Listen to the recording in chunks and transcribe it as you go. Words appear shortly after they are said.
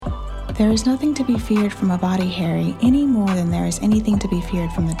There is nothing to be feared from a body, Harry, any more than there is anything to be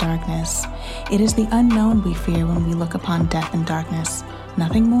feared from the darkness. It is the unknown we fear when we look upon death and darkness.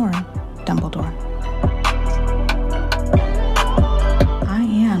 Nothing more, Dumbledore. I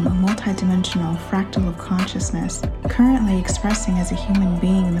am a multidimensional fractal of consciousness, currently expressing as a human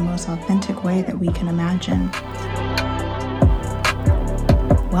being in the most authentic way that we can imagine.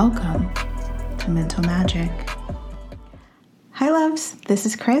 Welcome to Mental Magic. Hi loves, this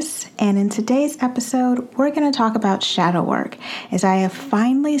is Chris, and in today's episode, we're going to talk about shadow work, as I have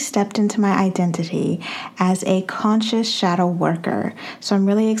finally stepped into my identity as a conscious shadow worker. So I'm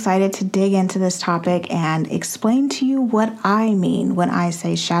really excited to dig into this topic and explain to you what I mean when I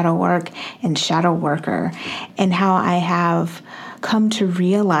say shadow work and shadow worker, and how I have come to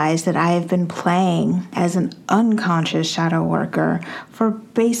realize that I have been playing as an unconscious shadow worker for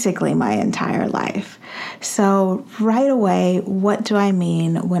basically my entire life. So right away, what do I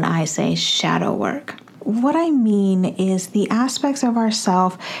mean when I say shadow work? What I mean is the aspects of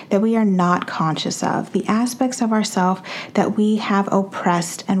ourself that we are not conscious of, the aspects of ourself that we have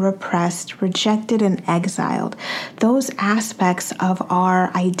oppressed and repressed, rejected and exiled, those aspects of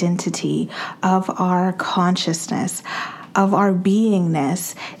our identity, of our consciousness, of our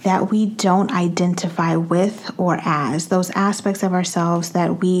beingness that we don't identify with or as, those aspects of ourselves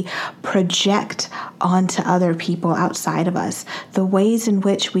that we project onto other people outside of us, the ways in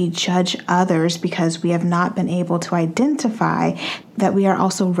which we judge others because we have not been able to identify that we are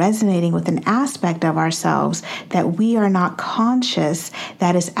also resonating with an aspect of ourselves that we are not conscious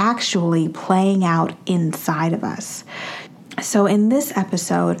that is actually playing out inside of us. So in this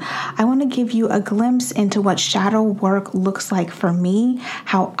episode, I want to give you a glimpse into what shadow work looks like for me,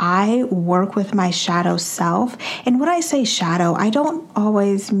 how I work with my shadow self. And when I say shadow, I don't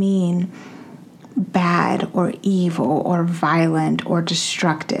always mean bad or evil or violent or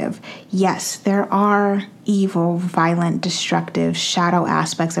destructive. Yes, there are evil, violent, destructive shadow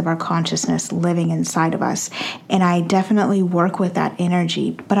aspects of our consciousness living inside of us. And I definitely work with that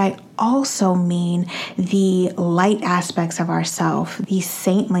energy, but I also mean the light aspects of ourself, the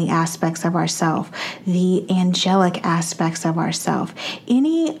saintly aspects of ourself, the angelic aspects of ourself.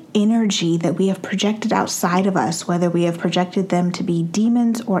 Any energy that we have projected outside of us, whether we have projected them to be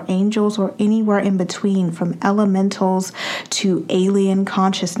demons or angels or anywhere in between, from elementals to alien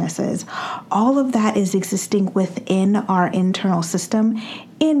consciousnesses, all of that is existing within our internal system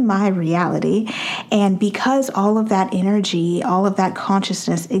in my reality. And because all of that energy, all of that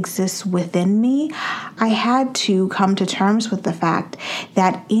consciousness exists within me, I had to come to terms with the fact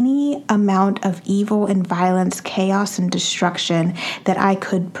that any amount of evil and violence, chaos and destruction that I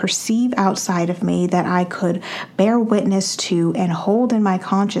could perceive outside of me, that I could bear witness to and hold in my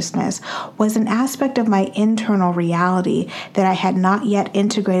consciousness, was an aspect of my internal reality that I had not yet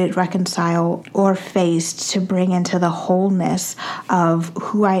integrated, reconciled, or faced to bring into the wholeness of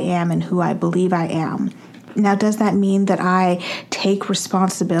who I am and who I believe I am. Now, does that mean that I take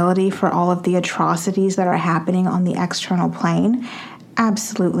responsibility for all of the atrocities that are happening on the external plane?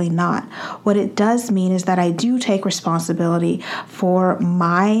 Absolutely not. What it does mean is that I do take responsibility for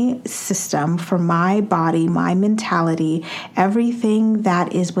my system, for my body, my mentality, everything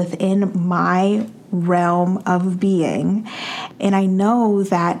that is within my realm of being. And I know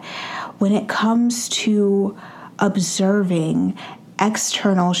that when it comes to observing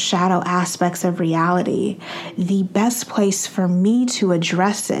external shadow aspects of reality, the best place for me to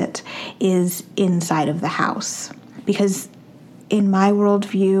address it is inside of the house. Because in my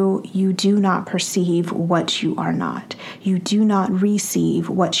worldview, you do not perceive what you are not. You do not receive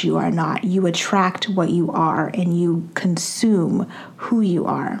what you are not. You attract what you are, and you consume who you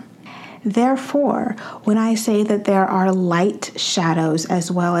are. Therefore, when I say that there are light shadows as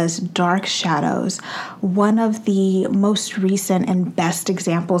well as dark shadows, one of the most recent and best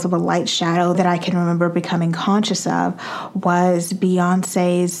examples of a light shadow that I can remember becoming conscious of was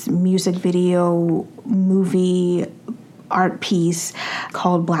Beyonce's music video movie art piece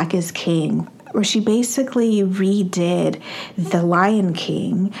called Black is King, where she basically redid The Lion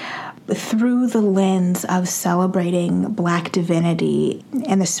King through the lens of celebrating Black divinity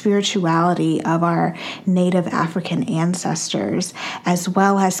and the spirituality of our Native African ancestors, as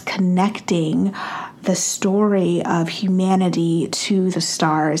well as connecting the story of humanity to the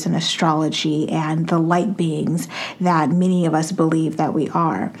stars and astrology and the light beings that many of us believe that we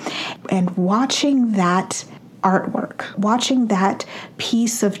are. And watching that artwork, watching that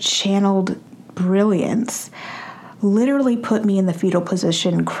piece of channeled brilliance literally put me in the fetal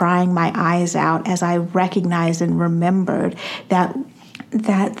position, crying my eyes out as I recognized and remembered that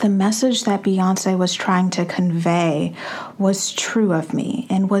that the message that Beyonce was trying to convey was true of me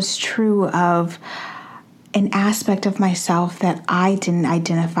and was true of an aspect of myself that I didn't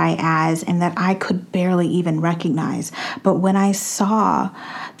identify as and that I could barely even recognize. But when I saw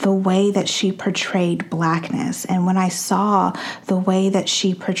the way that she portrayed Blackness, and when I saw the way that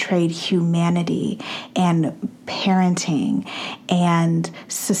she portrayed humanity and parenting and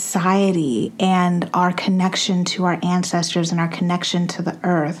society and our connection to our ancestors and our connection to the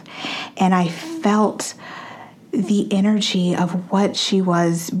earth, and I felt the energy of what she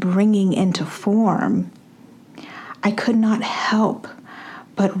was bringing into form, I could not help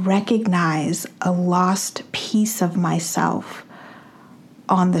but recognize a lost piece of myself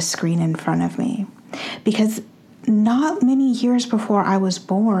on the screen in front of me. Because not many years before I was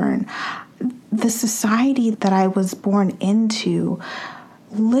born, the society that I was born into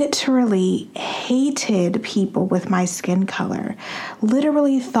literally hated people with my skin color,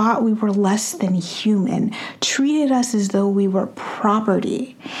 literally thought we were less than human, treated us as though we were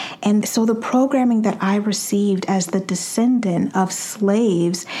property. And so the programming that I received as the descendant of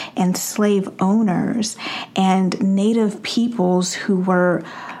slaves and slave owners and native peoples who were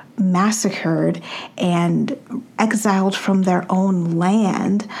massacred and exiled from their own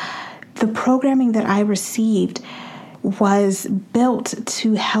land, the programming that I received was built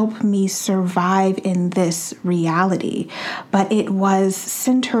to help me survive in this reality. But it was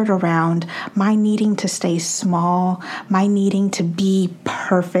centered around my needing to stay small, my needing to be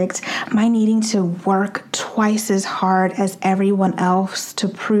perfect, my needing to work twice as hard as everyone else to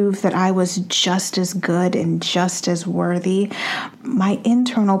prove that I was just as good and just as worthy. My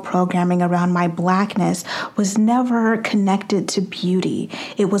internal programming around my Blackness was never connected to beauty.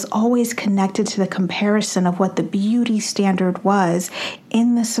 It was always connected to the comparison of what the beauty standard was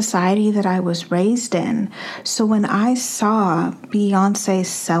in the society that I was raised in. So when I saw Beyonce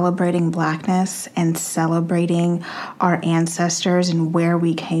celebrating Blackness and celebrating our ancestors and where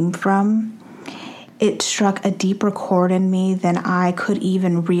we came from, it struck a deeper chord in me than I could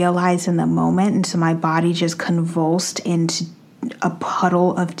even realize in the moment. And so my body just convulsed into a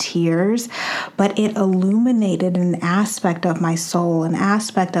puddle of tears, but it illuminated an aspect of my soul, an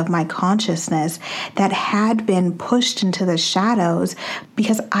aspect of my consciousness that had been pushed into the shadows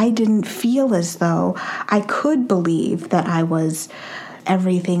because I didn't feel as though I could believe that I was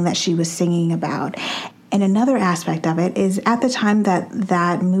everything that she was singing about. And another aspect of it is at the time that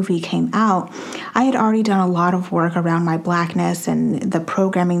that movie came out, I had already done a lot of work around my Blackness and the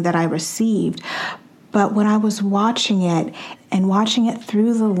programming that I received. But when I was watching it and watching it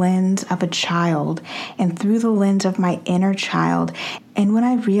through the lens of a child and through the lens of my inner child, and when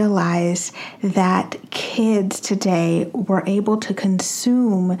I realized that kids today were able to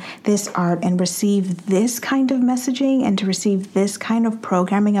consume this art and receive this kind of messaging and to receive this kind of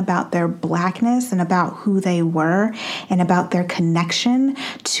programming about their Blackness and about who they were and about their connection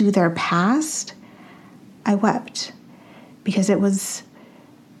to their past, I wept because it was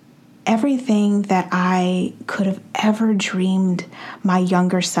everything that I could have ever dreamed my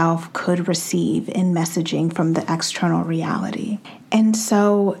younger self could receive in messaging from the external reality. And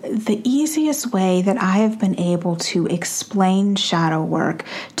so the easiest way that I have been able to explain shadow work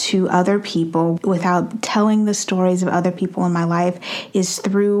to other people without telling the stories of other people in my life is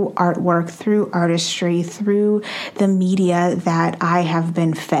through artwork, through artistry, through the media that I have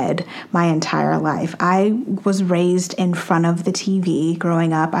been fed my entire life. I was raised in front of the TV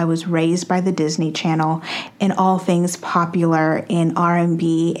growing up. I was raised by the Disney Channel in all things popular in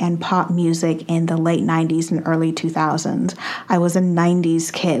R&B and pop music in the late 90s and early 2000s. I was a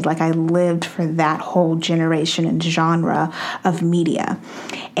 90s kid. Like I lived for that whole generation and genre of media.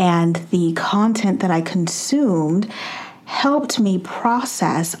 And the content that I consumed helped me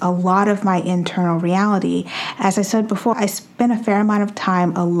process a lot of my internal reality. As I said before, I spent a fair amount of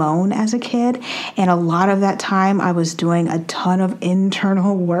time alone as a kid, and a lot of that time I was doing a ton of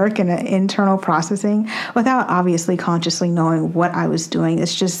internal work and internal processing without obviously consciously knowing what I was doing.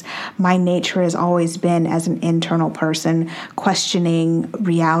 It's just my nature has always been as an internal person, questioning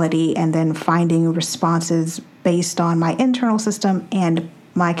reality and then finding responses based on my internal system and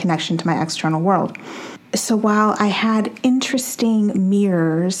my connection to my external world. So while I had interesting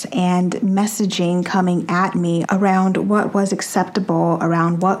mirrors and messaging coming at me around what was acceptable,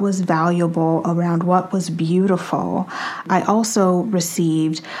 around what was valuable, around what was beautiful, I also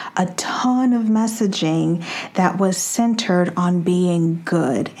received a ton of messaging that was centered on being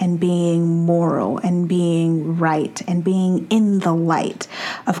good and being moral and being right and being in the light.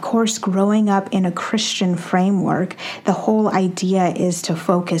 Of course, growing up in a Christian framework, the whole idea is to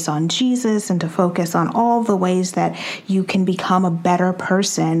focus on Jesus and to focus on all the ways that you can become a better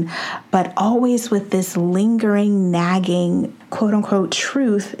person, but always with this lingering, nagging, quote unquote,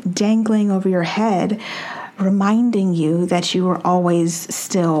 truth dangling over your head, reminding you that you are always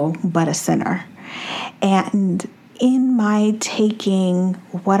still but a sinner. And in my taking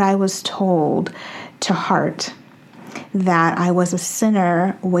what I was told to heart, that I was a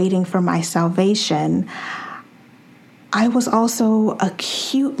sinner waiting for my salvation, I was also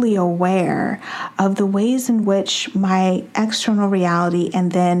acutely aware of the ways in which my external reality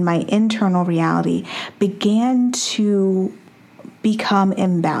and then my internal reality began to become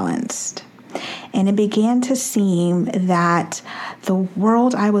imbalanced. And it began to seem that the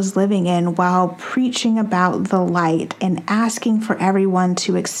world I was living in, while preaching about the light and asking for everyone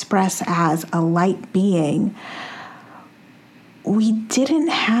to express as a light being, we didn't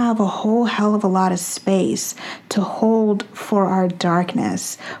have a whole hell of a lot of space to hold for our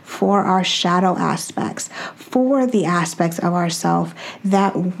darkness, for our shadow aspects, for the aspects of ourselves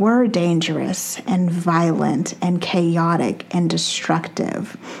that were dangerous and violent and chaotic and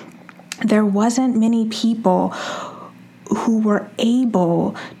destructive. There wasn't many people who were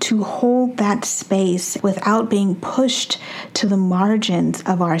able to hold that space without being pushed to the margins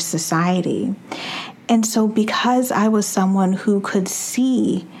of our society. And so because I was someone who could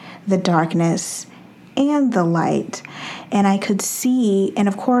see the darkness and the light, and I could see, and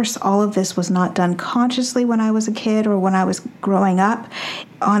of course, all of this was not done consciously when I was a kid or when I was growing up.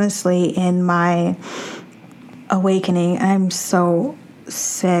 Honestly, in my awakening, I'm so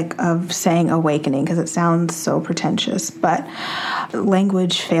sick of saying awakening because it sounds so pretentious, but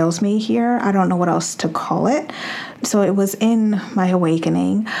language fails me here. I don't know what else to call it. So it was in my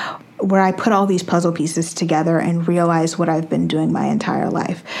awakening where I put all these puzzle pieces together and realized what I've been doing my entire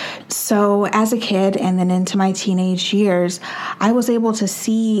life. So as a kid and then into my teenage years, I was able to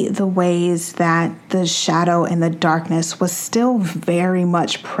see the ways that the shadow and the darkness was still very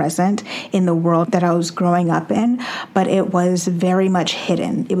much present in the world that I was growing up in, but it was very much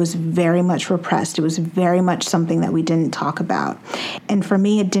hidden. It was very much repressed. It was very much something that we didn't talk about. And for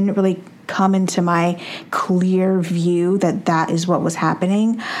me, it didn't really come into my clear view that that is what was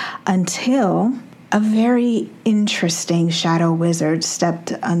happening until a very interesting shadow wizard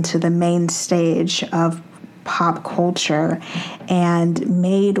stepped onto the main stage of pop culture and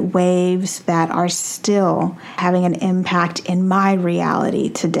made waves that are still having an impact in my reality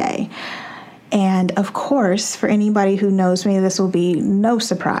today. And of course, for anybody who knows me, this will be no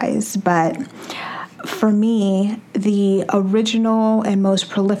surprise, but for me, the original and most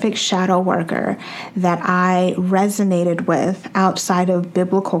prolific shadow worker that I resonated with outside of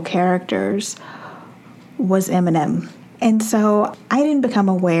biblical characters was Eminem. And so I didn't become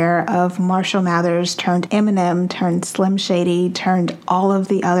aware of Marshall Mathers turned Eminem, turned Slim Shady, turned all of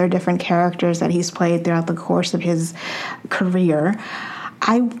the other different characters that he's played throughout the course of his career.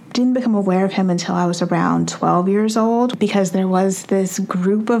 I didn't become aware of him until I was around 12 years old because there was this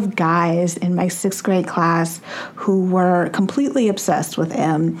group of guys in my 6th grade class who were completely obsessed with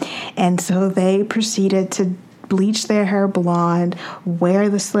him. And so they proceeded to bleach their hair blonde, wear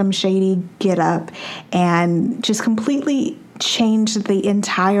the Slim Shady get-up, and just completely changed the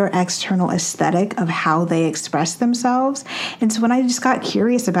entire external aesthetic of how they express themselves. And so when I just got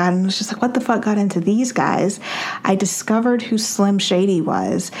curious about it and was just like, what the fuck got into these guys? I discovered who Slim Shady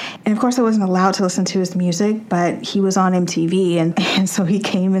was. And of course I wasn't allowed to listen to his music, but he was on MTV and so he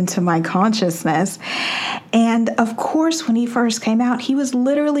came into my consciousness. And of course, when he first came out, he was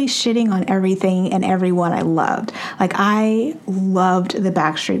literally shitting on everything and everyone I loved. Like, I loved the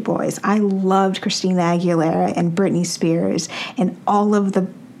Backstreet Boys. I loved Christina Aguilera and Britney Spears and all of the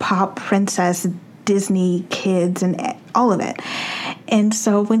pop princess Disney kids and all of it. And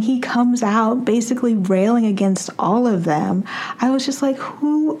so when he comes out basically railing against all of them, I was just like,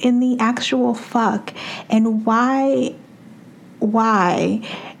 who in the actual fuck? And why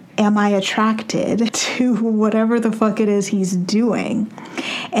am I attracted to whatever the fuck it is he's doing?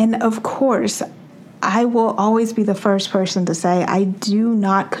 And of course, I will always be the first person to say I do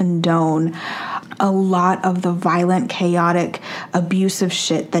not condone a lot of the violent, chaotic, abusive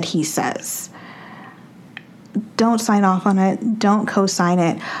shit that he says. Don't sign off on it. Don't co-sign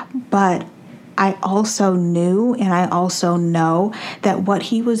it. But I also knew and I also know that what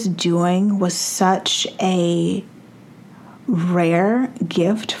he was doing was such a rare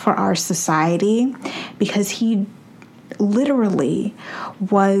gift for our society because he literally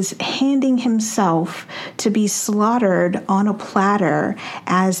was handing himself to be slaughtered on a platter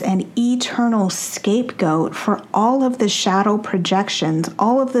as an eternal scapegoat for all of the shadow projections,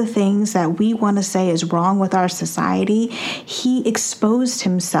 all of the things that we want to say is wrong with our society. He exposed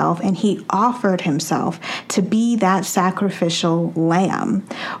himself and he offered himself to be that sacrificial lamb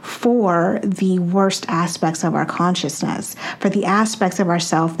for the worst aspects of our consciousness, for the aspects of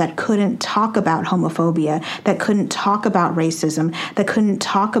ourself that couldn't talk about homophobia, that couldn't talk about racism, that couldn't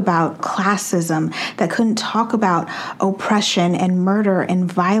talk about classism, that couldn't talk about oppression and murder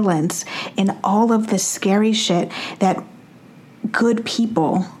and violence and all of the scary shit that good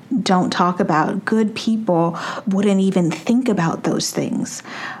people don't talk about. Good people wouldn't even think about those things.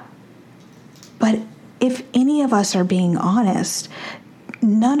 But if any of us are being honest,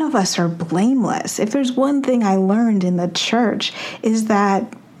 none of us are blameless. If there's one thing I learned in the church is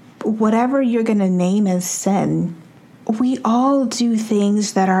that whatever you're going to name as sin, we all do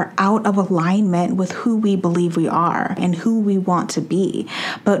things that are out of alignment with who we believe we are and who we want to be.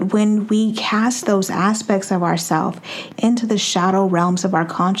 But when we cast those aspects of ourselves into the shadow realms of our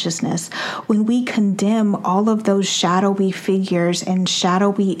consciousness, when we condemn all of those shadowy figures and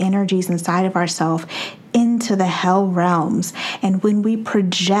shadowy energies inside of ourselves into the hell realms, and when we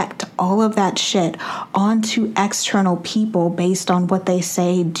project all of that shit onto external people based on what they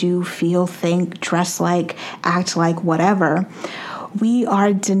say, do, feel, think, dress like, act like, whatever, we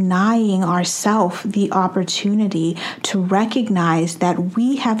are denying ourselves the opportunity to recognize that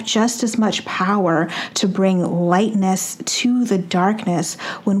we have just as much power to bring lightness to the darkness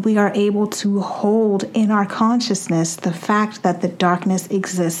when we are able to hold in our consciousness the fact that the darkness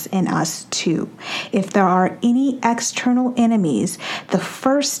exists in us too. If there are any external enemies, the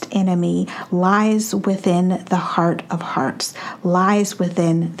first enemy lies within the heart of hearts, lies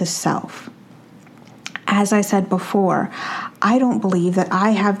within the self. As I said before, I don't believe that I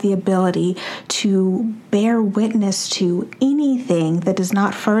have the ability to bear witness to anything that does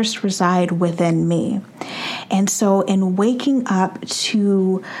not first reside within me. And so in waking up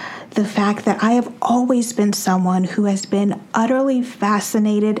to the fact that I have always been someone who has been utterly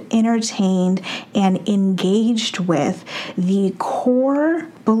fascinated, entertained, and engaged with the core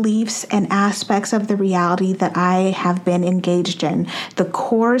beliefs and aspects of the reality that I have been engaged in, the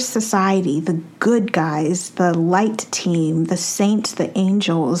core society, the good guys, the light team, the saints, the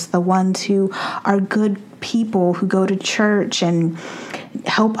angels, the ones who are good people who go to church and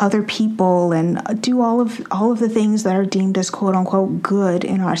help other people and do all of the things that are deemed as quote unquote good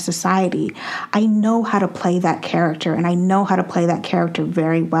in our society. I know how to play that character, and I know how to play that character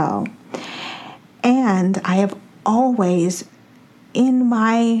very well. And I have always, in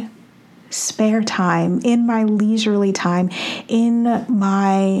my spare time, in my leisurely time, in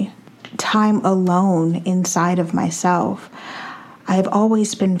my time alone inside of myself, I've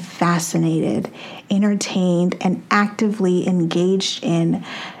always been fascinated, entertained, and actively engaged in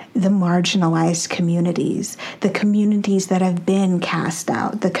the marginalized communities, the communities that have been cast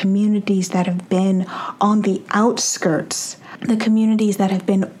out, the communities that have been on the outskirts, the communities that have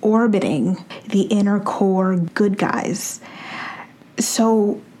been orbiting the inner core good guys.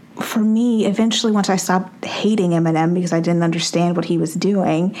 So for me, eventually, once I stopped hating Eminem because I didn't understand what he was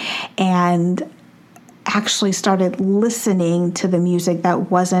doing, and actually started listening to the music that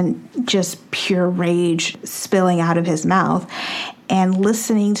wasn't just pure rage spilling out of his mouth, and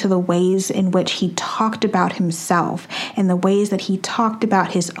listening to the ways in which he talked about himself and the ways that he talked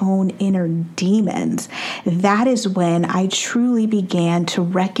about his own inner demons, that is when I truly began to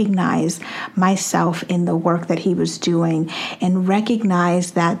recognize myself in the work that he was doing, and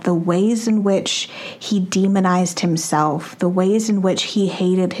recognize that the ways in which he demonized himself, the ways in which he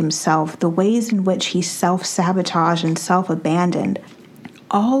hated himself, the ways in which he self-sabotaged and self-abandoned,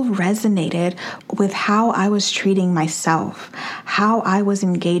 all resonated with how I was treating myself, how I was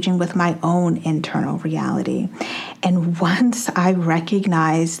engaging with my own internal reality. And once I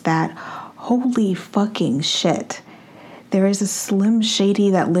recognized that, holy fucking shit, there is a Slim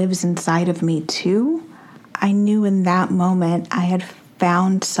Shady that lives inside of me too, I knew in that moment I had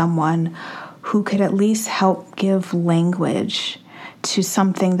found someone who could at least help give language to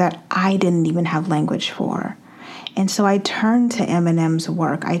something that I didn't even have language for. And so I turned to Eminem's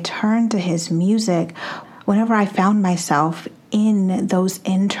work. I turned to his music whenever I found myself in those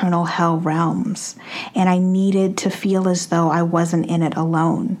internal hell realms, and I needed to feel as though I wasn't in it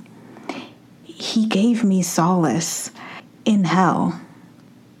alone. He gave me solace in hell,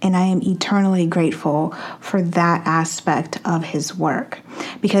 and I am eternally grateful for that aspect of his work.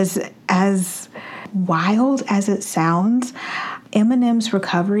 Because as wild as it sounds, Eminem's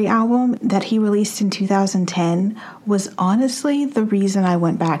Recovery album that he released in 2010 was honestly the reason I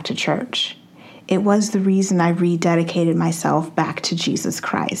went back to church. It was the reason I rededicated myself back to Jesus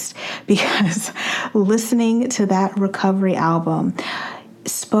Christ, because listening to that Recovery album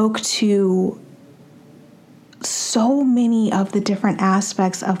spoke to so many of the different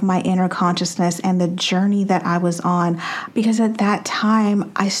aspects of my inner consciousness and the journey that I was on, because at that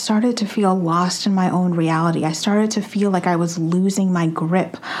time I started to feel lost in my own reality. I started to feel like I was losing my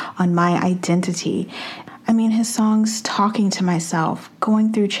grip on my identity. I mean, his songs Talking to Myself,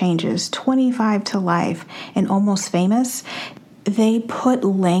 Going Through Changes, 25 to Life, and Almost Famous, they put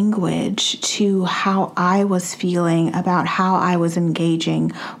language to how I was feeling about how I was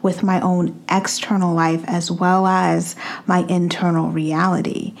engaging with my own external life as well as my internal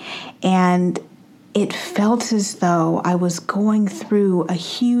reality. And it felt as though I was going through a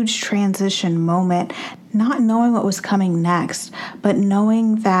huge transition moment, not knowing what was coming next, but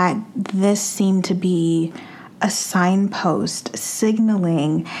knowing that this seemed to be a signpost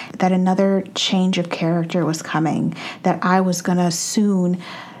signaling that another change of character was coming, that I was going to soon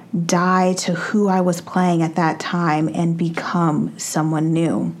die to who I was playing at that time and become someone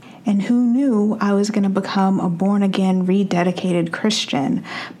new. And who knew I was going to become a born-again, rededicated Christian?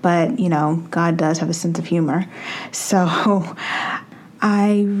 But, God does have a sense of humor. So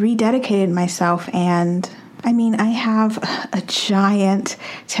I rededicated myself, and I have a giant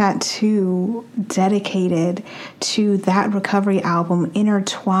tattoo dedicated to that Recovery album,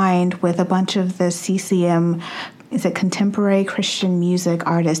 intertwined with a bunch of the CCM, contemporary Christian music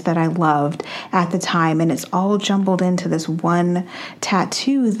artists that I loved at the time. And it's all jumbled into this one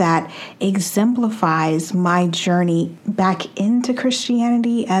tattoo that exemplifies my journey back into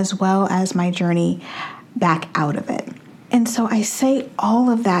Christianity as well as my journey back out of it. And so I say all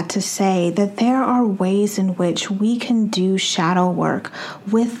of that to say that there are ways in which we can do shadow work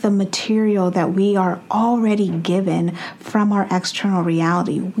with the material that we are already given from our external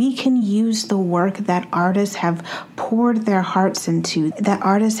reality. We can use the work that artists have poured their hearts into, that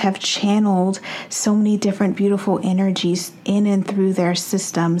artists have channeled so many different beautiful energies in and through their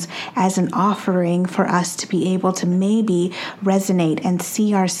systems as an offering for us to be able to maybe resonate and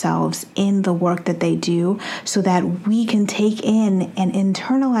see ourselves in the work that they do, so that we can take in and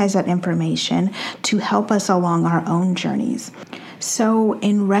internalize that information to help us along our own journeys. So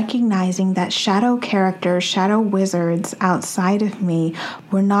in recognizing that shadow characters, shadow wizards outside of me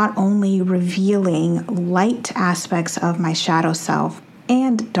were not only revealing light aspects of my shadow self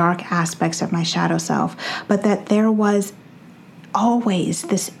and dark aspects of my shadow self, but that there was always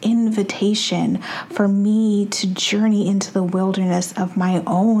this invitation for me to journey into the wilderness of my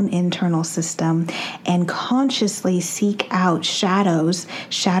own internal system and consciously seek out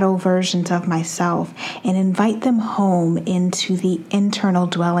shadow versions of myself, and invite them home into the internal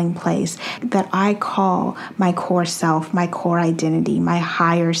dwelling place that I call my core self, my core identity, my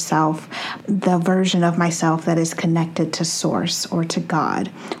higher self, the version of myself that is connected to Source or to God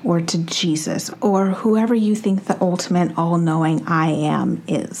or to Jesus or whoever you think the ultimate all-knowing I am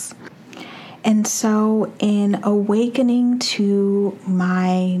is. And so in awakening to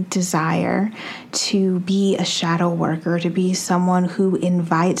my desire to be a shadow worker, to be someone who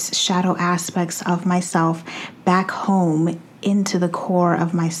invites shadow aspects of myself back home into the core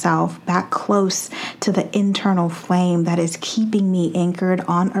of myself, back close to the internal flame that is keeping me anchored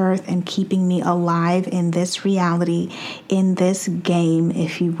on earth and keeping me alive in this reality, in this game,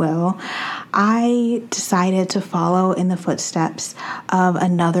 if you will, I decided to follow in the footsteps of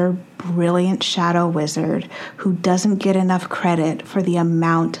another brilliant shadow wizard who doesn't get enough credit for the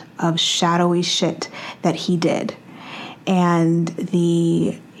amount of shadowy shit that he did. And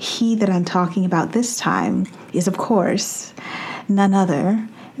the he that I'm talking about this time is, of course, none other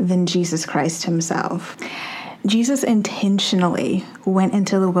than Jesus Christ himself. Jesus intentionally went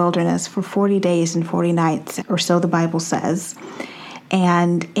into the wilderness for 40 days and 40 nights, or so the Bible says,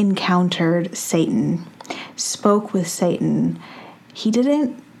 and encountered Satan, spoke with Satan. He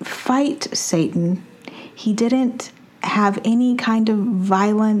didn't fight Satan. He didn't have any kind of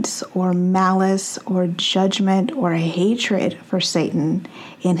violence or malice or judgment or hatred for Satan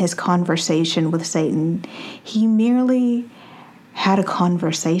in his conversation with Satan. He merely had a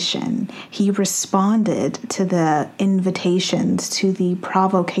conversation. He responded to the invitations, to the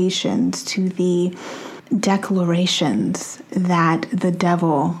provocations, to the declarations that the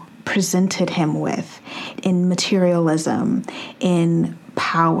devil presented him with in materialism, in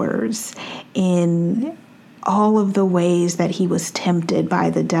powers, in all of the ways that he was tempted by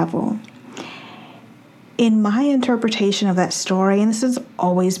the devil. In my interpretation of that story, and this has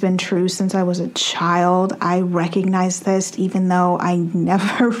always been true since I was a child, I recognize this even though I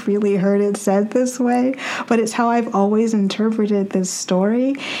never really heard it said this way, but it's how I've always interpreted this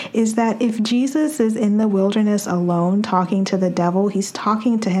story, is that if Jesus is in the wilderness alone talking to the devil, he's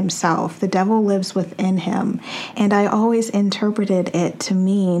talking to himself. The devil lives within him. And I always interpreted it to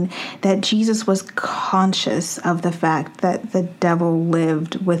mean that Jesus was conscious of the fact that the devil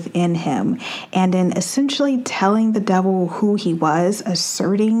lived within him. And in essentially telling the devil who he was,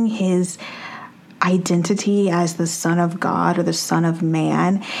 asserting his identity as the Son of God or the Son of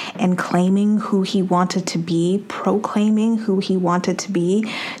Man, and claiming who he wanted to be, proclaiming who he wanted to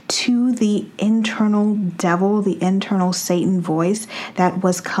be to the internal devil, the internal Satan voice that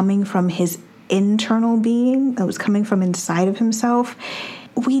was coming from his internal being, that was coming from inside of himself.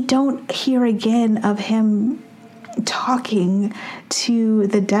 We don't hear again of him talking to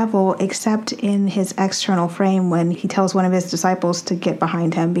the devil except in his external frame when he tells one of his disciples to get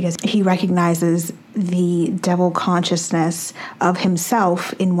behind him because he recognizes the devil consciousness of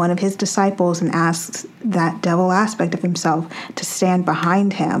himself in one of his disciples and asks that devil aspect of himself to stand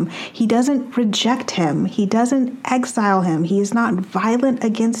behind him. He doesn't reject him. He doesn't exile him. He is not violent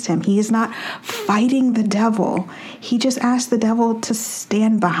against him. He is not fighting the devil. He just asks the devil to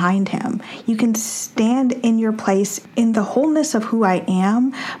stand behind him. You can stand in your place in the wholeness of who I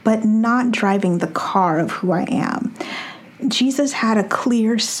am, but not driving the car of who I am. Jesus had a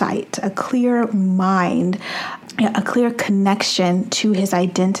clear sight, a clear mind, a clear connection to his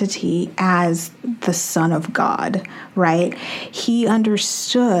identity as the Son of God, right? He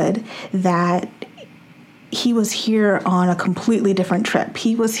understood that he was here on a completely different trip.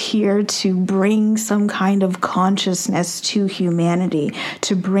 He was here to bring some kind of consciousness to humanity,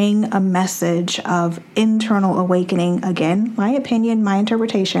 to bring a message of internal awakening. Again, my opinion, my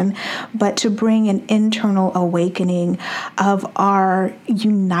interpretation, but to bring an internal awakening of our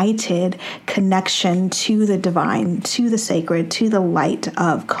united connection to the divine, to the sacred, to the light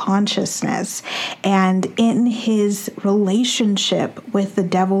of consciousness. And in his relationship with the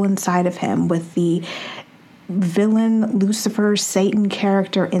devil inside of him, with the villain, Lucifer, Satan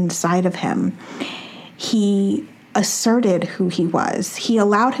character inside of him, he asserted who he was. He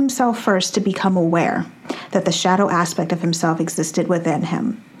allowed himself first to become aware that the shadow aspect of himself existed within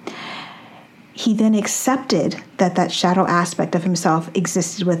him. He then accepted that that shadow aspect of himself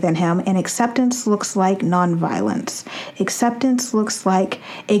existed within him, and acceptance looks like nonviolence. Acceptance looks like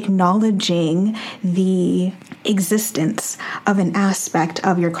acknowledging the existence of an aspect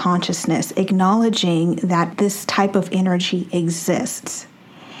of your consciousness, acknowledging that this type of energy exists.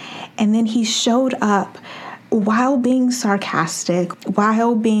 And then he showed up while being sarcastic,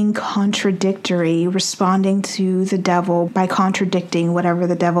 while being contradictory, responding to the devil by contradicting whatever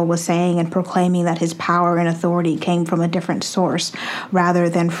the devil was saying and proclaiming that his power and authority came from a different source rather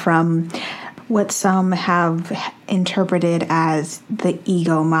than from what some have interpreted as the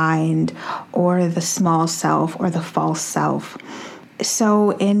ego mind or the small self or the false self. So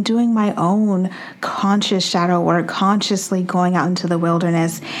in doing my own conscious shadow work, consciously going out into the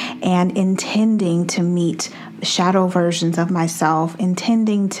wilderness and intending to meet shadow versions of myself,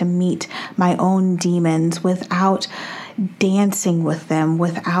 intending to meet my own demons without dancing with them,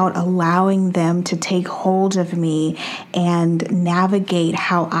 without allowing them to take hold of me and navigate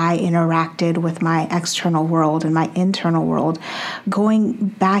how I interacted with my external world and my internal world, going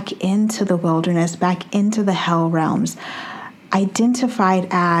back into the wilderness, back into the hell realms, identified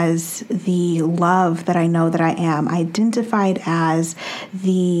as the love that I know that I am, identified as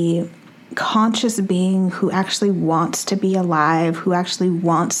the conscious being who actually wants to be alive, who actually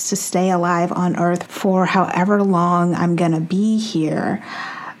wants to stay alive on earth for however long I'm going to be here.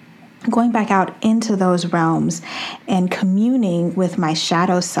 Going back out into those realms and communing with my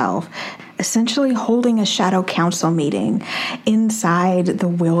shadow self, essentially holding a shadow council meeting inside the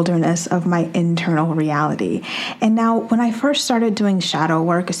wilderness of my internal reality. And now, when I first started doing shadow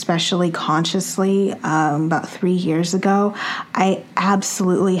work, especially consciously, about 3 years ago, I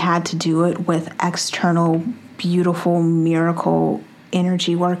absolutely had to do it with external, beautiful, miracle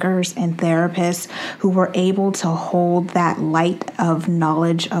energy workers and therapists who were able to hold that light of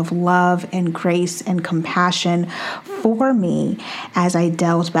knowledge of love and grace and compassion for me as I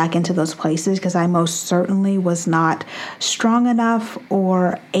delved back into those places, because I most certainly was not strong enough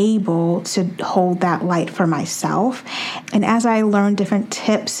or able to hold that light for myself. And as I learned different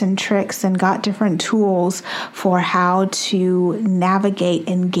tips and tricks and got different tools for how to navigate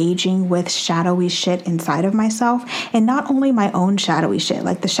engaging with shadowy shit inside of myself, and not only my own shadowy shit,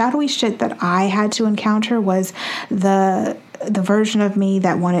 like the shadowy shit that I had to encounter was the the version of me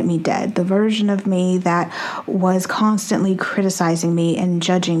that wanted me dead, the version of me that was constantly criticizing me and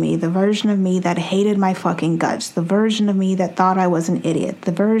judging me, the version of me that hated my fucking guts, the version of me that thought I was an idiot,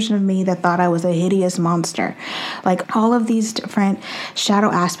 the version of me that thought I was a hideous monster. Like all of these different shadow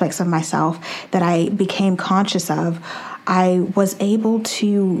aspects of myself that I became conscious of, I was able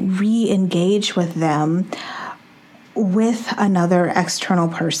to re-engage with them with another external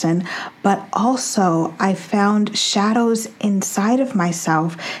person, but also I found shadows inside of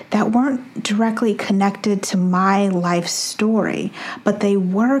myself that weren't directly connected to my life story, but they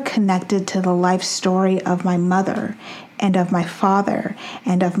were connected to the life story of my mother and of my father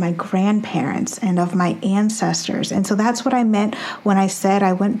and of my grandparents and of my ancestors. And so that's what I meant when I said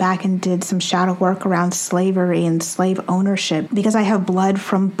I went back and did some shadow work around slavery and slave ownership, because I have blood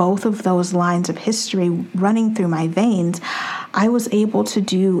from both of those lines of history running through my veins. I was able to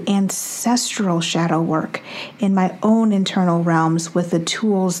do ancestral shadow work in my own internal realms with the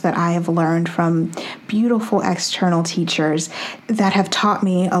tools that I have learned from beautiful external teachers that have taught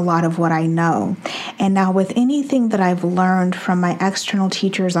me a lot of what I know. And now with anything that I've learned from my external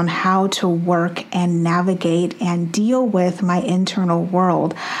teachers on how to work and navigate and deal with my internal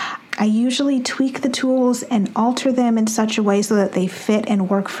world, I usually tweak the tools and alter them in such a way so that they fit and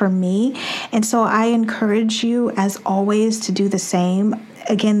work for me. And so I encourage you, as always, to do the same.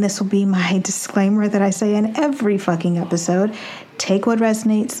 Again, this will be my disclaimer that I say in every fucking episode. Take what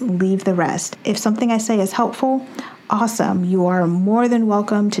resonates, leave the rest. If something I say is helpful, awesome. You are more than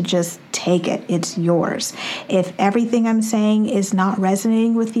welcome to just take it. It's yours. If everything I'm saying is not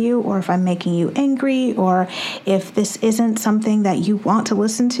resonating with you, or if I'm making you angry, or if this isn't something that you want to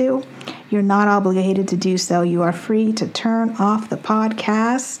listen to, you're not obligated to do so. You are free to turn off the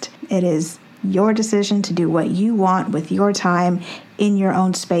podcast. It is your decision to do what you want with your time, in your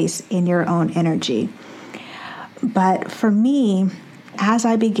own space, in your own energy. But for me, as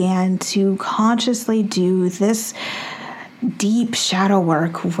I began to consciously do this deep shadow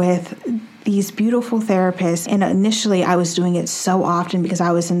work with these beautiful therapists, and initially I was doing it so often because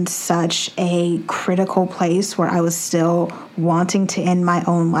I was in such a critical place where I was still wanting to end my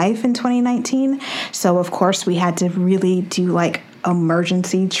own life in 2019. So of course we had to really do like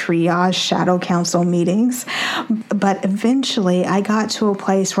emergency triage shadow council meetings. But eventually I got to a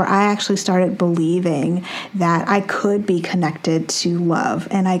place where I actually started believing that I could be connected to love,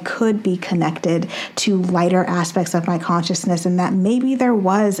 and I could be connected to lighter aspects of my consciousness, and that maybe there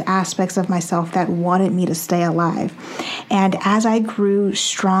was aspects of myself that wanted me to stay alive. And as I grew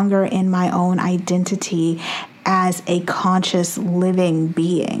stronger in my own identity as a conscious living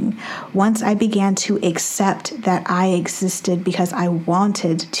being, once I began to accept that I existed because I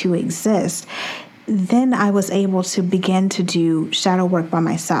wanted to exist, then I was able to begin to do shadow work by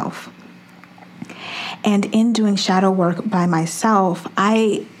myself. And in doing shadow work by myself,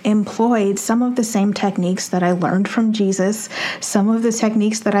 I employed some of the same techniques that I learned from Jesus, some of the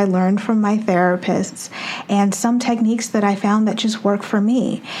techniques that I learned from my therapists, and some techniques that I found that just work for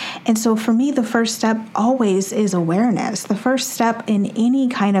me. And so for me, the first step always is awareness. The first step in any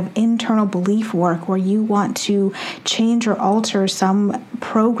kind of internal belief work where you want to change or alter some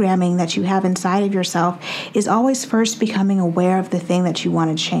programming that you have inside of yourself is always first becoming aware of the thing that you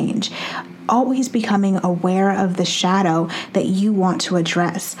want to change. Always becoming aware of the shadow that you want to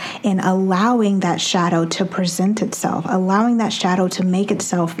address, and allowing that shadow to present itself, allowing that shadow to make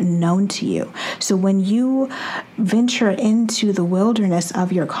itself known to you. So when you venture into the wilderness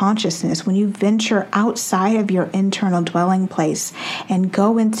of your consciousness, when you venture outside of your internal dwelling place and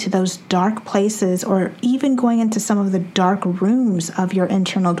go into those dark places, or even going into some of the dark rooms of your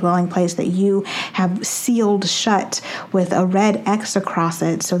internal dwelling place that you have sealed shut with a red X across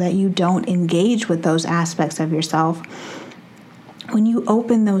it so that you don't engage with those aspects of yourself, when you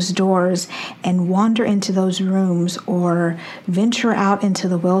open those doors and wander into those rooms or venture out into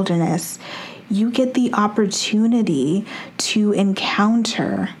the wilderness, you get the opportunity to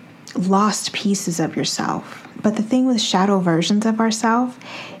encounter lost pieces of yourself. But the thing with shadow versions of ourselves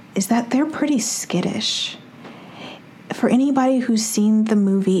is that they're pretty skittish. For anybody who's seen the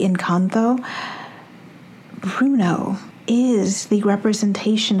movie Encanto, Bruno is the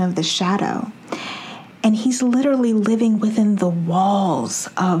representation of the shadow. And he's literally living within the walls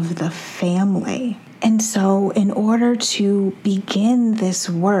of the family. And so in order to begin this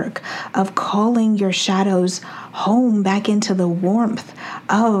work of calling your shadows home back into the warmth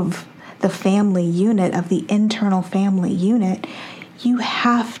of the family unit, of the internal family unit, you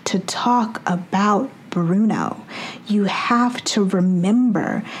have to talk about Bruno. You have to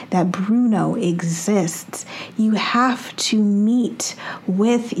remember that Bruno exists. You have to meet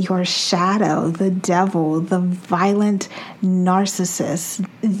with your shadow, the devil, the violent narcissist,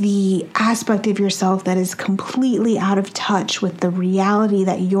 the aspect of yourself that is completely out of touch with the reality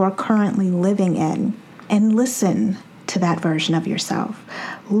that you're currently living in, and listen to that version of yourself.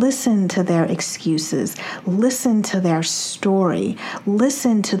 Listen to their excuses. Listen to their story.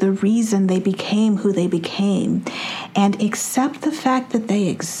 Listen to the reason they became who they became, and accept the fact that they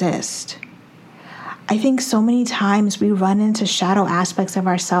exist. I think so many times we run into shadow aspects of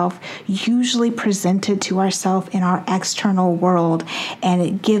ourselves, usually presented to ourselves in our external world, and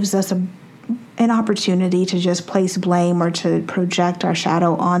it gives us an opportunity to just place blame or to project our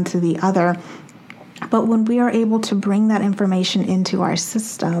shadow onto the other. But when we are able to bring that information into our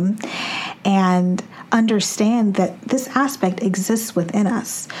system and understand that this aspect exists within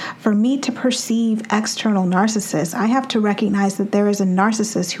us, for me to perceive external narcissists, I have to recognize that there is a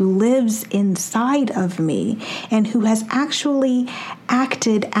narcissist who lives inside of me and who has actually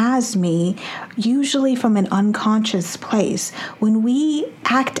acted as me, usually from an unconscious place. When we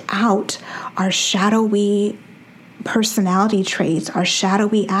act out our shadowy personality traits, our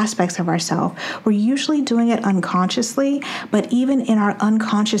shadowy aspects of ourselves, we're usually doing it unconsciously, but even in our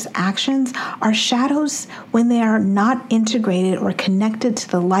unconscious actions, our shadows, when they are not integrated or connected to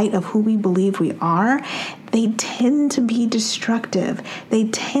the light of who we believe we are, they tend to be destructive. They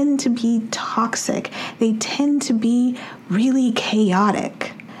tend to be toxic. They tend to be really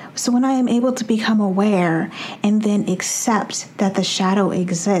chaotic. So when I am able to become aware and then accept that the shadow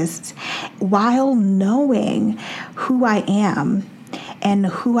exists, while knowing who I am, and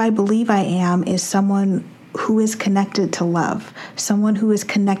who I believe I am is someone who is connected to love, someone who is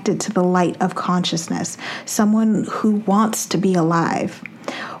connected to the light of consciousness, someone who wants to be alive.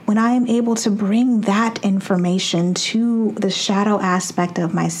 When I am able to bring that information to the shadow aspect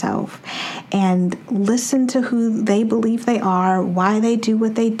of myself and listen to who they believe they are, why they do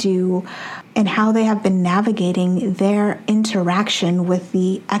what they do, and how they have been navigating their interaction with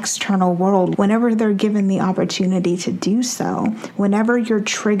the external world whenever they're given the opportunity to do so, whenever you're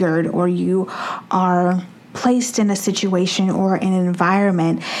triggered or you are placed in a situation or an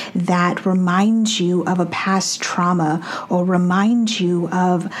environment that reminds you of a past trauma or reminds you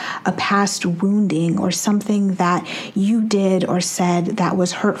of a past wounding or something that you did or said that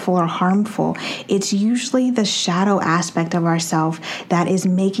was hurtful or harmful, it's usually the shadow aspect of ourself that is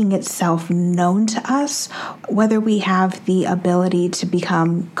making itself known to us, whether we have the ability to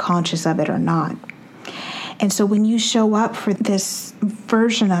become conscious of it or not. And so when you show up for this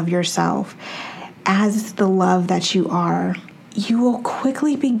version of yourself as the love that you are, you will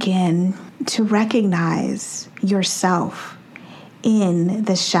quickly begin to recognize yourself in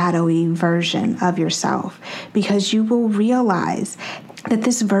the shadowy version of yourself, because you will realize that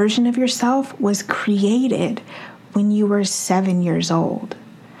this version of yourself was created when you were 7 years old,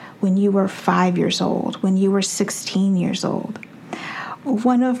 when you were 5 years old, when you were 16 years old.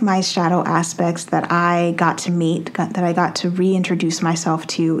 One of my shadow aspects that I got to meet, that I got to reintroduce myself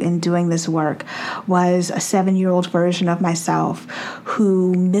to in doing this work, was a 7-year-old version of myself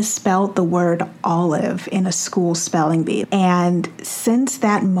who misspelled the word olive in a school spelling bee. And since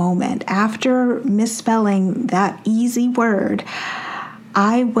that moment, after misspelling that easy word,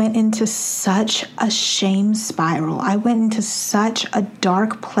 I went into such a shame spiral. I went into such a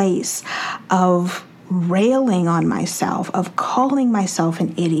dark place of railing on myself, of calling myself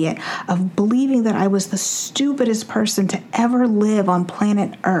an idiot, of believing that I was the stupidest person to ever live on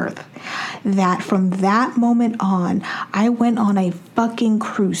planet Earth, that from that moment on, I went on a fucking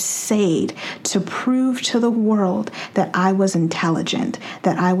crusade to prove to the world that I was intelligent,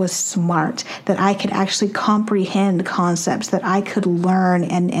 that I was smart, that I could actually comprehend concepts, that I could learn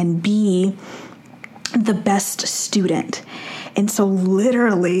and be the best student. And so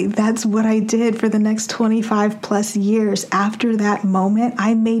literally, that's what I did for the next 25 plus years. After that moment,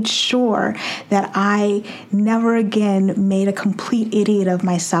 I made sure that I never again made a complete idiot of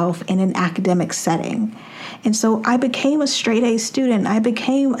myself in an academic setting. And so I became a straight A student. I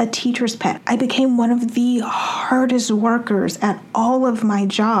became a teacher's pet. I became one of the hardest workers at all of my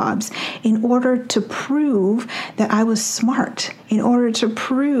jobs in order to prove that I was smart, in order to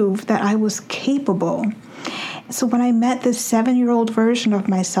prove that I was capable. So when I met this 7-year-old version of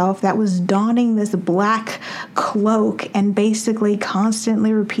myself that was donning this black cloak and basically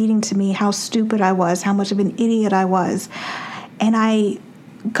constantly repeating to me how stupid I was, how much of an idiot I was, and I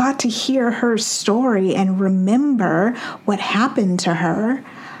got to hear her story and remember what happened to her,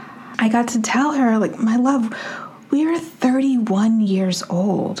 I got to tell her, like, my love, we are 31 years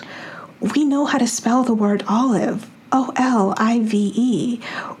old. We know how to spell the word olive, Olive.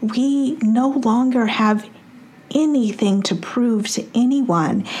 We no longer have anything to prove to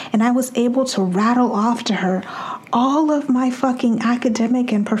anyone. And I was able to rattle off to her all of my fucking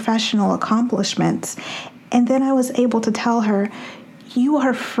academic and professional accomplishments. And then I was able to tell her, you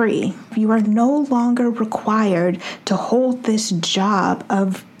are free. You are no longer required to hold this job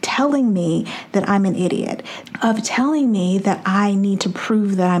of telling me that I'm an idiot, of telling me that I need to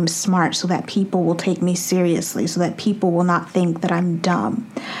prove that I'm smart so that people will take me seriously, so that people will not think that I'm dumb.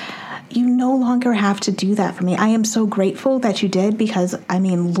 You no longer have to do that for me. I am so grateful that you did, because,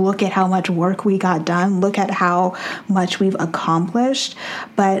 look at how much work we got done. Look at how much we've accomplished.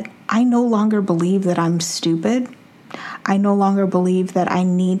 But I no longer believe that I'm stupid. I no longer believe that I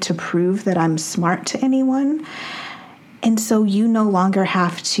need to prove that I'm smart to anyone. And so you no longer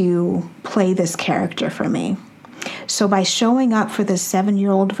have to play this character for me. So by showing up for this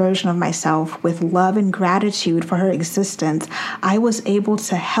 7-year-old version of myself with love and gratitude for her existence, I was able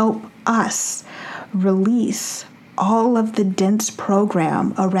to help us release all of the dense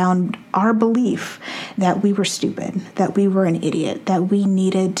program around our belief that we were stupid, that we were an idiot, that we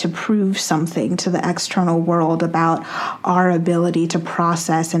needed to prove something to the external world about our ability to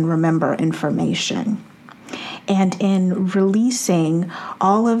process and remember information. And in releasing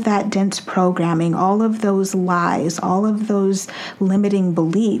all of that dense programming, all of those lies, all of those limiting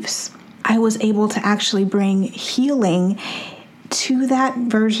beliefs, I was able to actually bring healing to that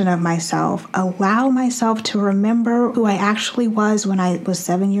version of myself, allow myself to remember who I actually was when I was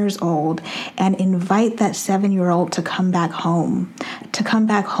 7 years old, and invite that 7-year-old to come back home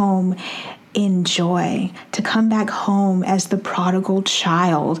in joy, to come back home as the prodigal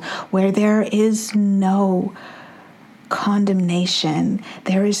child, where there is no condemnation,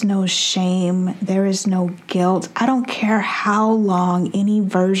 there is no shame, there is no guilt. I don't care how long any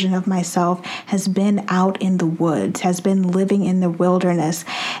version of myself has been out in the woods, has been living in the wilderness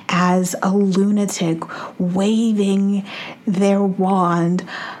as a lunatic, waving their wand,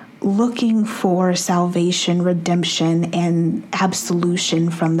 looking for salvation, redemption, and absolution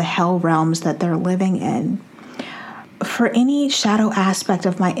from the hell realms that they're living in. For any shadow aspect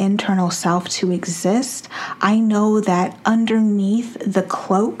of my internal self to exist, I know that underneath the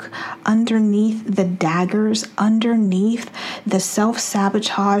cloak, underneath the daggers, underneath the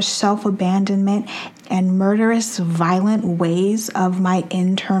self-sabotage, self-abandonment, and murderous, violent ways of my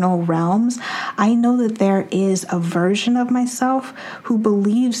internal realms, I know that there is a version of myself who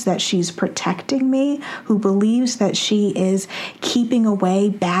believes that she's protecting me, who believes that she is keeping away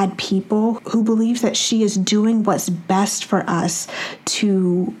bad people, who believes that she is doing what's best for us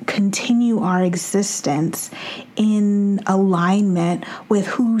to continue our existence in alignment with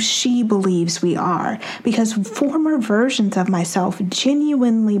who she believes we are. Because former versions of myself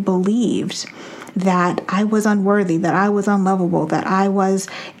genuinely believed that I was unworthy, that I was unlovable, that I was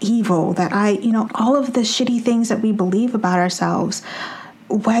evil, that all of the shitty things that we believe about ourselves,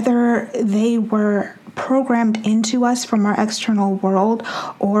 whether they were programmed into us from our external world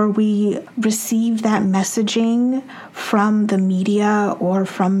or we receive that messaging from the media or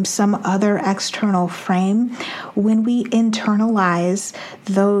from some other external frame, when we internalize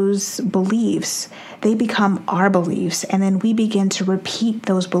those beliefs, they become our beliefs, and then we begin to repeat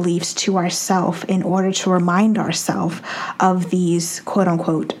those beliefs to ourselves in order to remind ourselves of these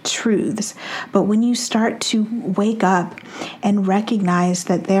quote-unquote truths. But when you start to wake up and recognize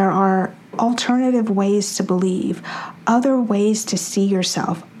that there are alternative ways to believe, other ways to see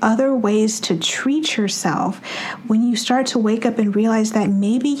yourself, other ways to treat yourself, when you start to wake up and realize that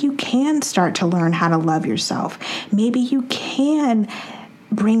maybe you can start to learn how to love yourself, maybe you can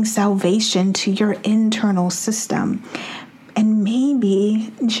bring salvation to your internal system, and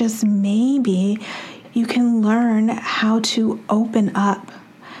maybe, just maybe, you can learn how to open up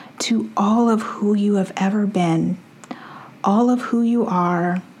to all of who you have ever been, all of who you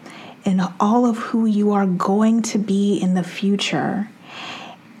are, and all of who you are going to be in the future,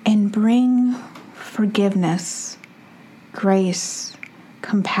 and bring forgiveness, grace,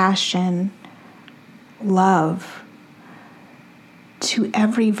 compassion, love to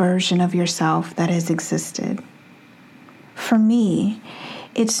every version of yourself that has existed. For me,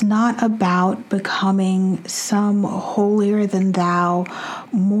 it's not about becoming some holier than thou,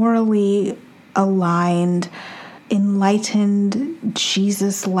 morally aligned, enlightened,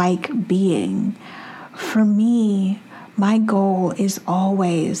 Jesus-like being. For me, my goal is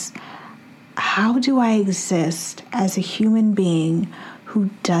always, how do I exist as a human being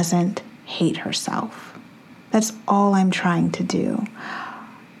who doesn't hate herself? That's all I'm trying to do.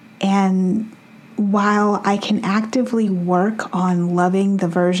 And while I can actively work on loving the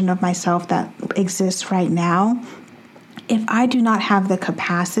version of myself that exists right now, if I do not have the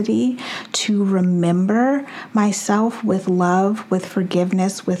capacity to remember myself with love, with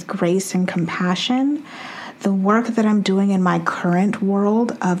forgiveness, with grace and compassion, the work that I'm doing in my current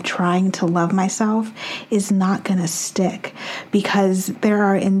world of trying to love myself is not going to stick, because there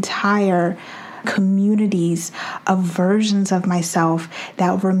are entire communities of versions of myself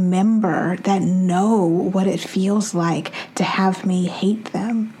that remember, that know what it feels like to have me hate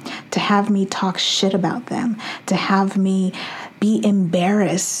them, to have me talk shit about them, to have me be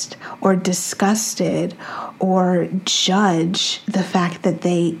embarrassed or disgusted or judge the fact that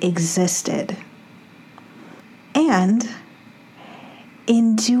they existed. And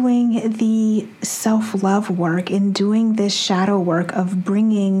in doing the self-love work, in doing this shadow work of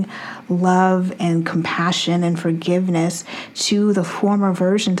bringing love and compassion and forgiveness to the former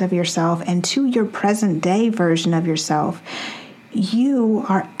versions of yourself and to your present day version of yourself, you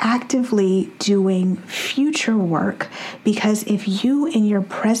are actively doing future work, because if you in your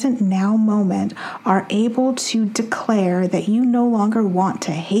present now moment are able to declare that you no longer want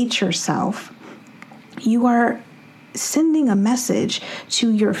to hate yourself, you are sending a message to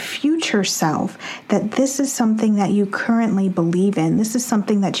your future self that this is something that you currently believe in. This is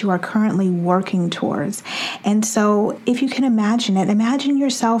something that you are currently working towards. And so if you can imagine it, imagine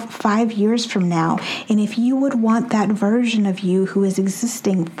yourself 5 years from now. And if you would want that version of you who is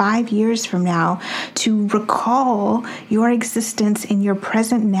existing 5 years from now to recall your existence in your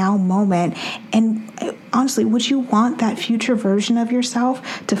present now moment, and honestly, would you want that future version of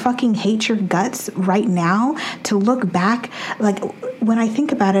yourself to fucking hate your guts right now? To look back, like when I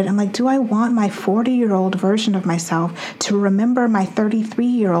think about it, I'm like, do I want my 40-year-old version of myself to remember my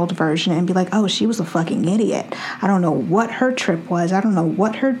 33-year-old version and be like, oh, she was a fucking idiot. I don't know what her trip was. I don't know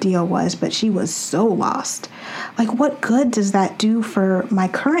what her deal was, but she was so lost. Like, what good does that do for my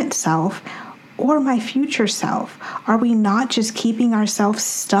current self or my future self? Are we not just keeping ourselves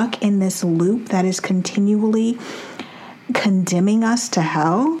stuck in this loop that is continually condemning us to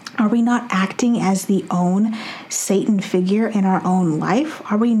hell? Are we not acting as the own Satan figure in our own life?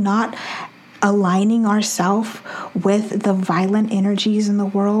 Are we not aligning ourselves with the violent energies in the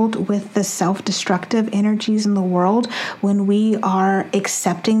world, with the self-destructive energies in the world, when we are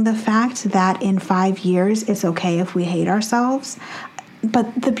accepting the fact that in 5 years it's okay if we hate ourselves?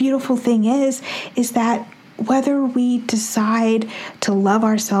 But the beautiful thing is that whether we decide to love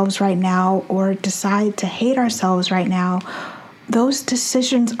ourselves right now or decide to hate ourselves right now, those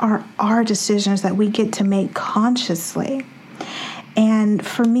decisions are our decisions that we get to make consciously. And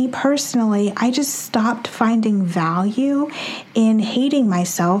for me personally, I just stopped finding value in hating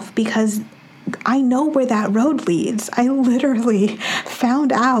myself, because I know where that road leads. I literally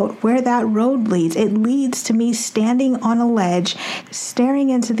found out where that road leads. It leads to me standing on a ledge, staring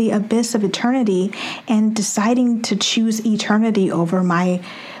into the abyss of eternity, and deciding to choose eternity over my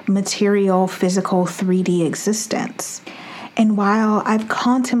material, physical, 3D existence. And while I've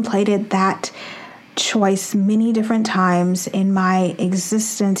contemplated that choice many different times in my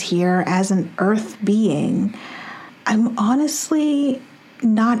existence here as an earth being, I'm honestly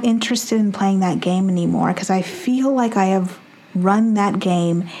not interested in playing that game anymore, because I feel like I have run that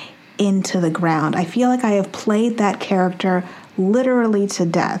game into the ground. I feel like I have played that character literally to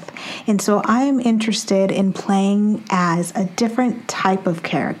death. And so I am interested in playing as a different type of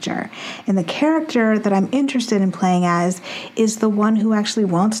character. And the character that I'm interested in playing as is the one who actually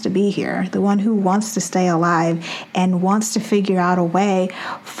wants to be here, the one who wants to stay alive and wants to figure out a way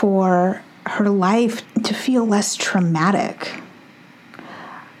for her life to feel less traumatic.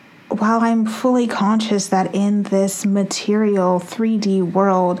 While I'm fully conscious that in this material 3D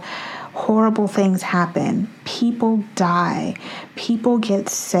world, horrible things happen, people die, people get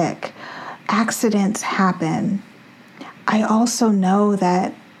sick, accidents happen, I also know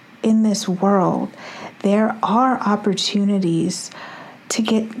that in this world, there are opportunities to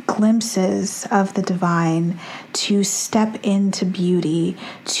get glimpses of the divine, to step into beauty,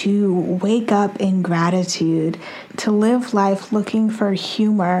 to wake up in gratitude, to live life looking for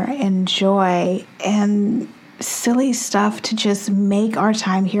humor and joy and silly stuff to just make our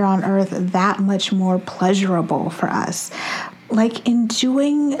time here on earth that much more pleasurable for us. Like in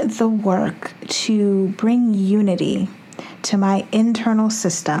doing the work to bring unity to my internal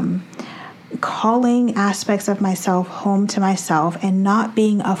system, calling aspects of myself home to myself and not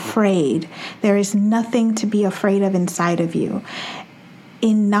being afraid. There is nothing to be afraid of inside of you.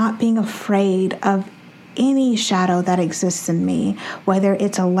 In not being afraid of any shadow that exists in me, whether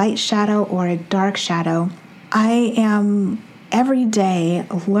it's a light shadow or a dark shadow, I am every day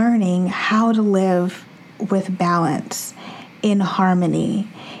learning how to live with balance, in harmony,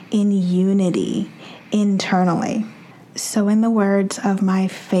 in unity, internally. So in the words of my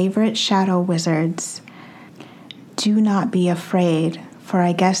favorite shadow wizards, do not be afraid, for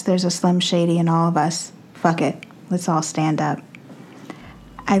I guess there's a Slim Shady in all of us. Fuck it. Let's all stand up.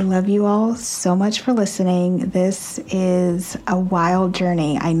 I love you all so much for listening. This is a wild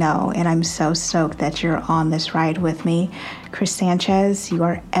journey, I know, and I'm so stoked that you're on this ride with me. Chris Sanchez, you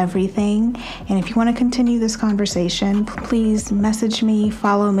are everything. And if you want to continue this conversation, please message me,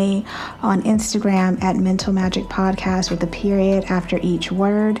 follow me on Instagram at Mental Magic Podcast with a period after each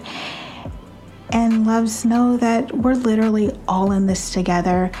word. And loves, know that we're literally all in this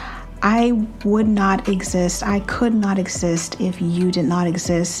together. I would not exist. I could not exist if you did not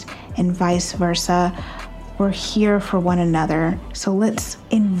exist, and vice versa. We're here for one another. So let's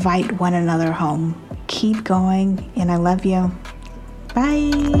invite one another home. Keep going, and I love you.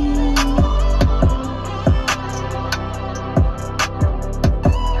 Bye.